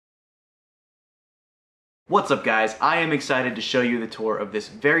What's up guys, I am excited to show you the tour of this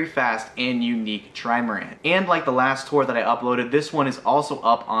very fast and unique trimaran. And like the last tour that I uploaded, this one is also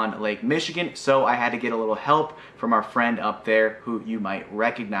up on Lake Michigan, so I had to get a little help from our friend up there who you might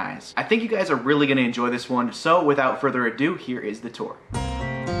recognize. I think you guys are really going to enjoy this one, so without further ado, here is the tour.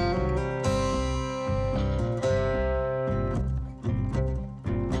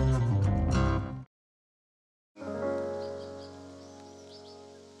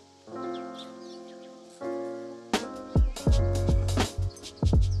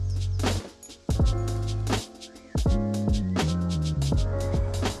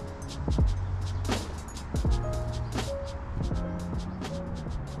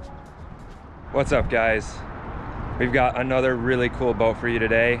 What's up guys? We've got another really cool boat for you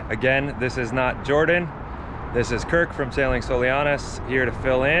today. Again, this is not Jordan. This is Kirk from Sailing Solianis here to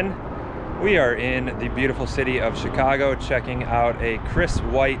fill in. We are in the beautiful city of Chicago checking out a Chris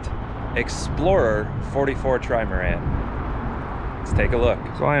White Explorer 44 trimaran. Let's take a look.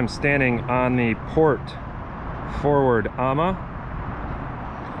 So I am standing on the port forward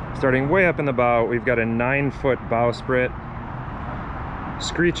AMA. Starting way up in the bow, we've got a 9-foot bowsprit.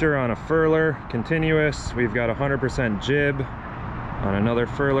 Screecher on a furler, continuous. We've got 100% jib on another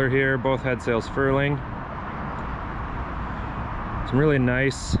furler here, both head sails furling. Some really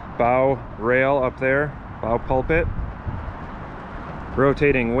nice bow rail up there, bow pulpit.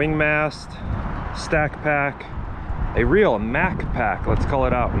 Rotating wing mast, stack pack, a real Mac pack, let's call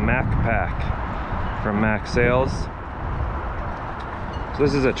it out, Mac pack from Mac Sails. So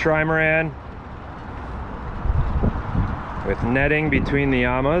this is a trimaran with netting between the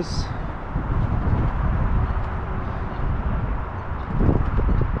AMAs.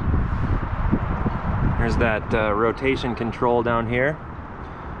 There's that rotation control down here.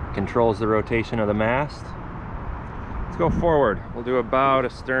 Controls the rotation of the mast. Let's go forward. We'll do a bow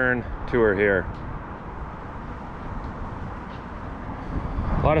to stern tour here.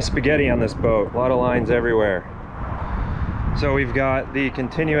 A lot of spaghetti on this boat, a lot of lines everywhere. So we've got the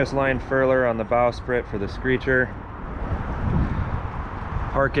continuous line furler on the bowsprit for the Screecher.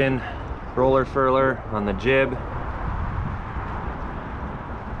 Harkin roller furler on the jib.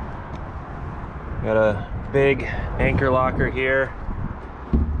 Got a big anchor locker here.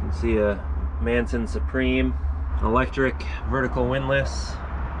 You can see a Manson Supreme electric vertical windlass.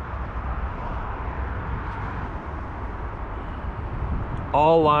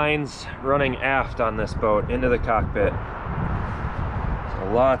 All lines running aft on this boat into the cockpit.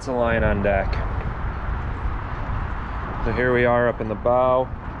 So lots of line on deck. So here we are up in the bow,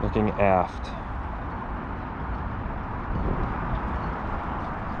 looking aft.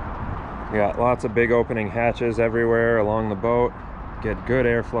 We got lots of big opening hatches everywhere along the boat. Get good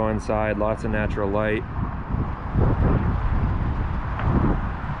airflow inside, lots of natural light.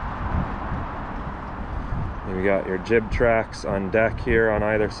 You got your jib tracks on deck here on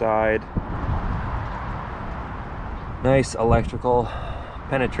either side. Nice electrical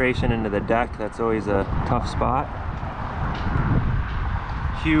penetration into the deck, that's always a tough spot.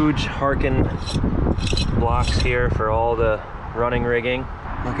 Huge Harkin blocks here for all the running rigging.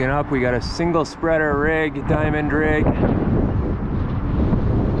 Looking up, we got a single spreader rig, diamond rig.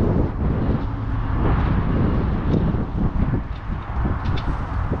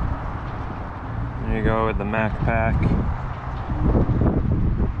 There you go with the Mac pack.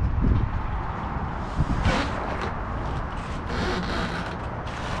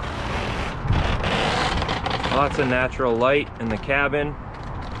 Lots of natural light in the cabin.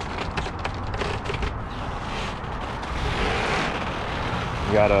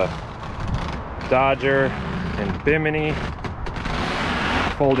 We got a Dodger and Bimini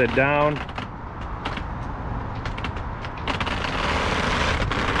folded down.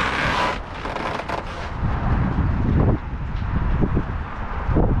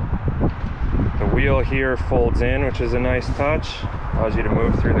 The wheel here folds in, which is a nice touch. Allows you to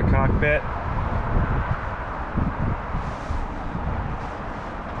move through the cockpit.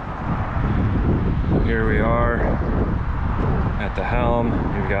 Here we are at the helm.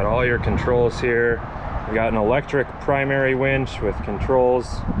 You've got all your controls here. We've got an electric primary winch with controls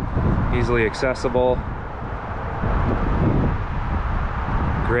easily accessible.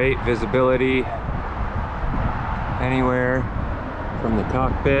 Great visibility anywhere from the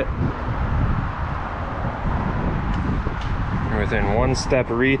cockpit. You're within one step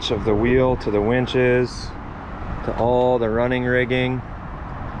reach of the wheel to the winches, to all the running rigging.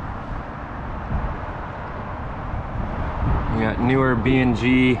 We got newer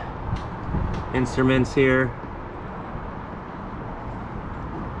B&G instruments here.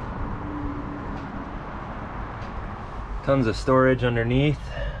 Tons of storage underneath.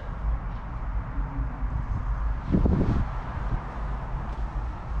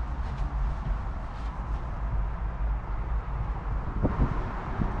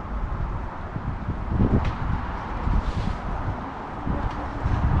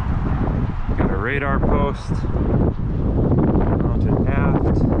 radar post mounted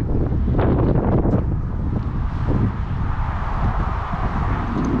aft.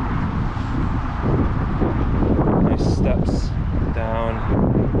 Nice steps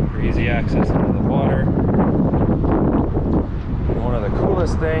down for easy access into the water. And one of the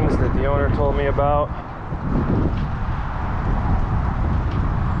coolest things that the owner told me about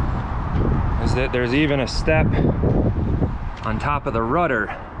is that there's even a step on top of the rudder,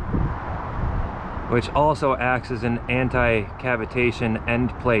 which also acts as an anti-cavitation end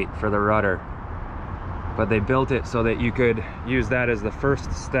plate for the rudder. But they built it so that you could use that as the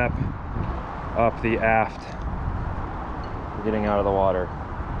first step up the aft for getting out of the water.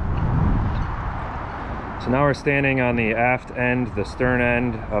 So now we're standing on the aft end, the stern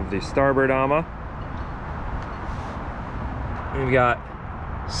end of the starboard ama. We've got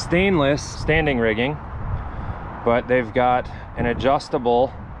stainless standing rigging, but they've got an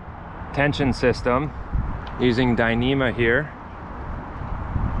adjustable tension system using Dyneema here.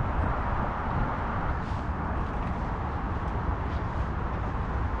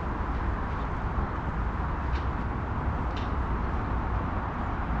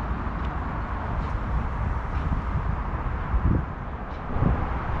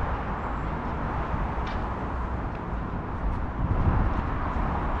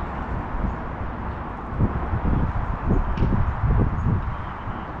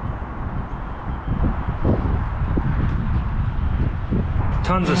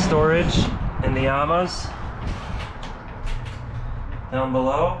 Tons of storage in the amas down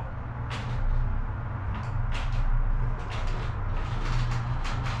below.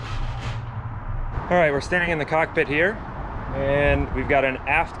 All right, we're standing in the cockpit here, and we've got an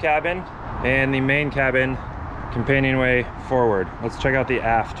aft cabin and the main cabin companionway forward. Let's check out the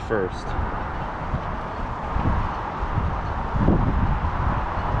aft first.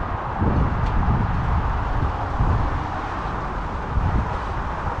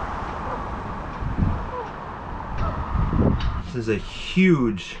 This is a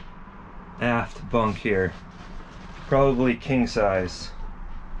huge aft bunk here, probably king size.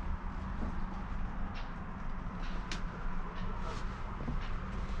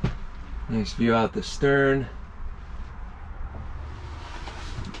 Nice view out the stern.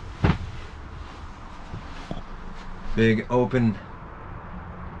 Big open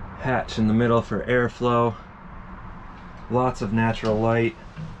hatch in the middle for airflow. Lots of natural light.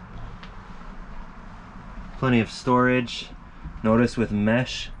 Plenty of storage. Notice with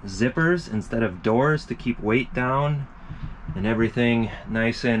mesh zippers instead of doors to keep weight down, and everything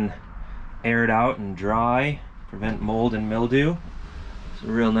nice and aired out and dry, prevent mold and mildew. It's a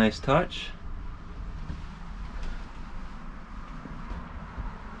real nice touch.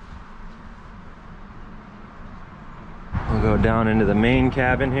 We'll go down into the main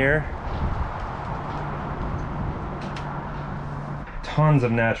cabin here. Tons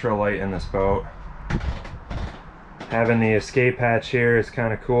of natural light in this boat. Having the escape hatch here is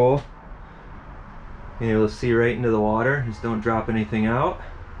kind of cool. Being able to see right into the water, just don't drop anything out.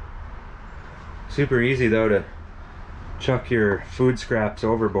 Super easy though to chuck your food scraps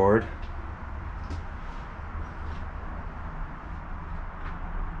overboard.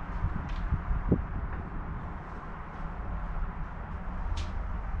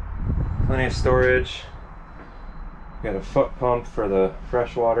 Plenty of storage. Got a foot pump for the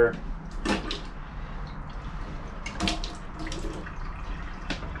fresh water.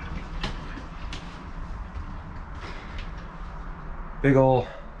 Big ol'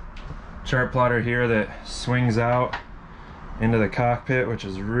 chart plotter here that swings out into the cockpit, which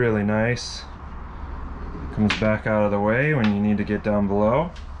is really nice. Comes back out of the way when you need to get down below.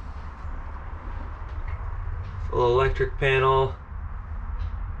 Full electric panel,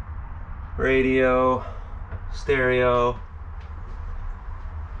 radio, stereo.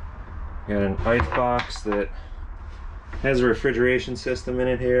 Got an ice box that has a refrigeration system in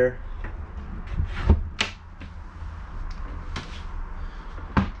it here.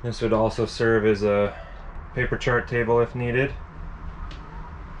 This would also serve as a paper chart table if needed.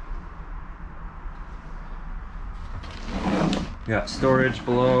 Got storage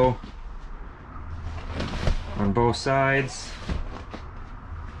below on both sides.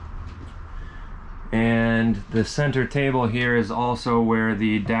 And the center table here is also where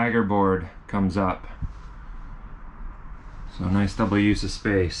the dagger board comes up. So nice double use of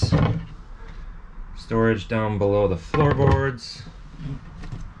space. Storage down below the floorboards.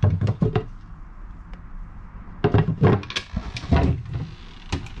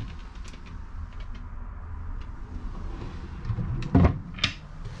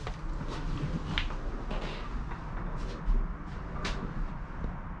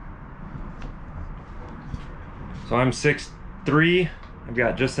 So I'm 6'3". I've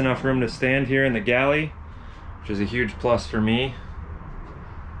got just enough room to stand here in the galley, which is a huge plus for me.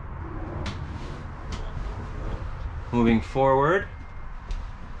 Moving forward,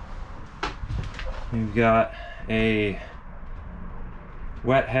 we've got a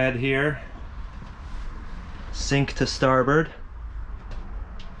wet head here, sink to starboard,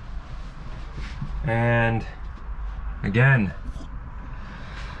 and again,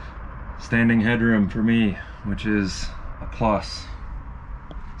 standing headroom for me, which is a plus.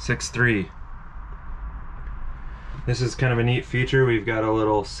 6'3". This is kind of a neat feature. We've got a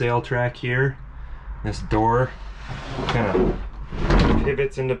little sail track here. This door kind of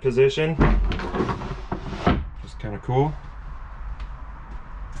pivots into position. Just kind of cool.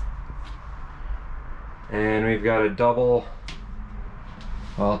 And we've got a double,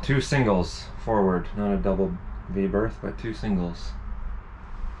 well, 2 singles forward, not a double V berth, but 2 singles.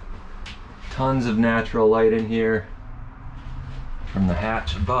 Tons of natural light in here from the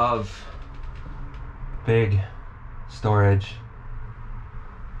hatch above. Big storage.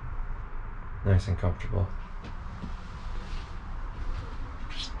 Nice and comfortable.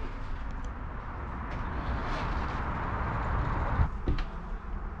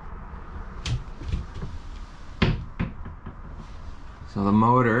 So the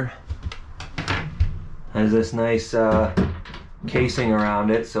motor has this nice casing around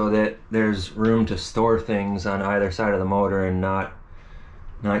it so that there's room to store things on either side of the motor and not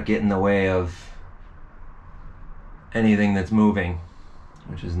get in the way of anything that's moving,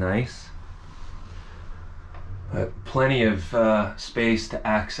 which is nice. But plenty of space to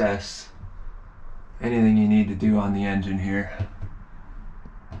access anything you need to do on the engine here.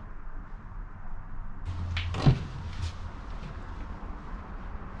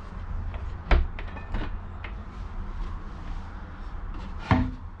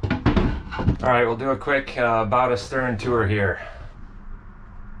 All right, we'll do a quick bow to stern tour here.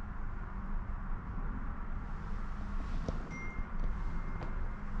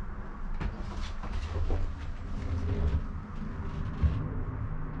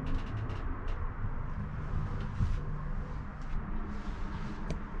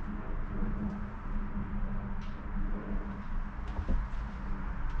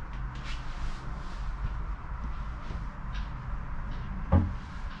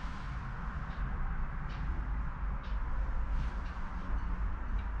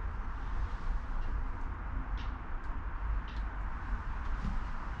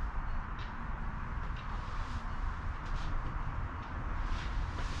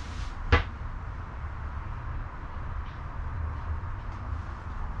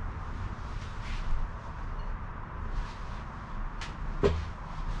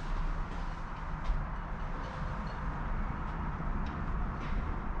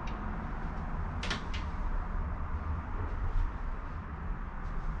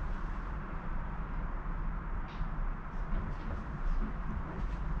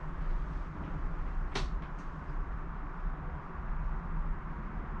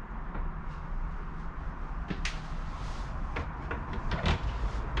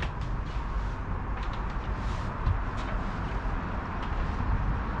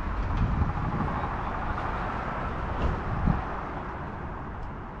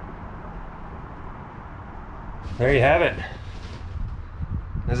 There you have it.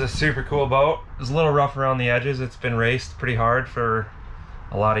 This is a super cool boat. It's a little rough around the edges. It's been raced pretty hard for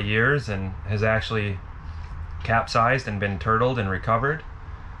a lot of years and has actually capsized and been turtled and recovered.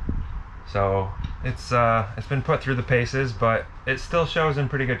 So it's been put through the paces, but it still shows in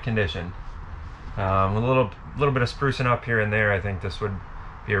pretty good condition. A little bit of sprucing up here and there. I think this would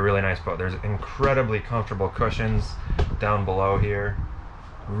be a really nice boat. There's incredibly comfortable cushions down below here.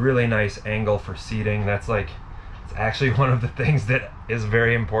 Really nice angle for seating. That's like, it's actually one of the things that is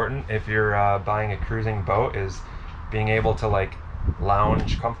very important if you're buying a cruising boat, is being able to like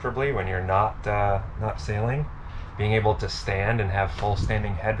lounge comfortably when you're not sailing. Being able to stand and have full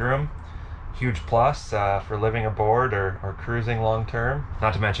standing headroom, huge plus for living aboard or cruising long term.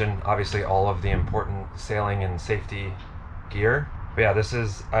 Not to mention obviously all of the important sailing and safety gear. But yeah,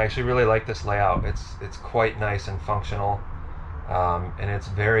 I actually really like this layout. It's quite nice and functional, and it's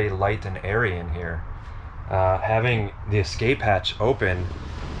very light and airy in here. Having the escape hatch open,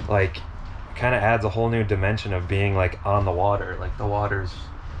 like, kind of adds a whole new dimension of being like on the water. Like the water's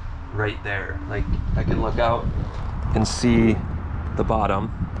right there. Like I can look out and see the bottom,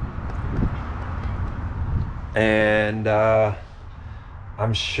 and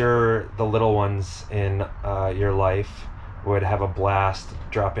I'm sure the little ones in your life would have a blast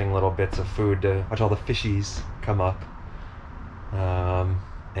dropping little bits of food to watch all the fishies come up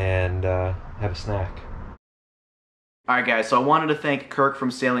and have a snack. Alright guys, so I wanted to thank Kirk from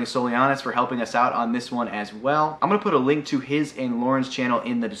Sailing Solianis for helping us out on this one as well. I'm going to put a link to his and Lauren's channel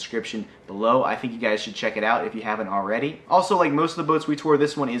in the description below. I think you guys should check it out if you haven't already. Also, like most of the boats we tour,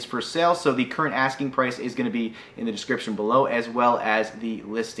 this one is for sale, so the current asking price is going to be in the description below, as well as the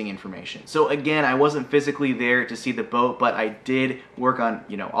listing information. So again, I wasn't physically there to see the boat, but I did work on,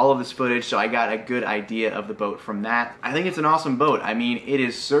 all of this footage, so I got a good idea of the boat from that. I think it's an awesome boat. I mean, it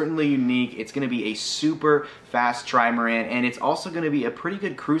is certainly unique. It's going to be a super fast trimaran, and it's also going to be a pretty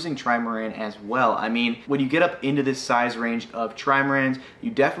good cruising trimaran as well. I mean, when you get up into this size range of trimarans, you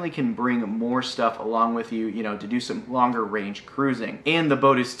definitely can bring more stuff along with you, to do some longer range cruising. And the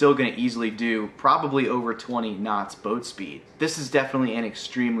boat is still going to easily do probably over 20 knots boat speed. This is definitely an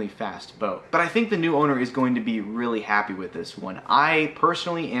extremely fast boat. But I think the new owner is going to be really happy with this one. I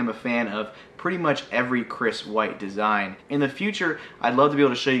personally am a fan of pretty much every Chris White design. In the future, I'd love to be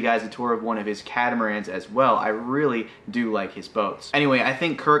able to show you guys a tour of one of his catamarans as well. I really do like his boats. Anyway, I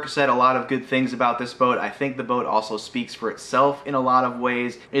think Kirk said a lot of good things about this boat. I think the boat also speaks for itself in a lot of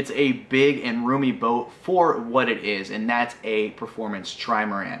ways. It's a big and roomy boat for what it is, and that's a performance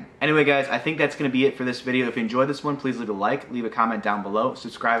trimaran. Anyway guys, I think that's going to be it for this video. If you enjoyed this one, please leave a like, leave a comment down below,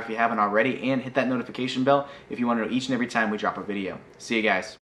 subscribe if you haven't already, and hit that notification bell if you want to know each and every time we drop a video. See you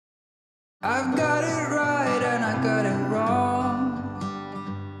guys. I've got it right and I got it wrong,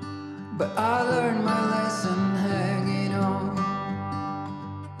 but I love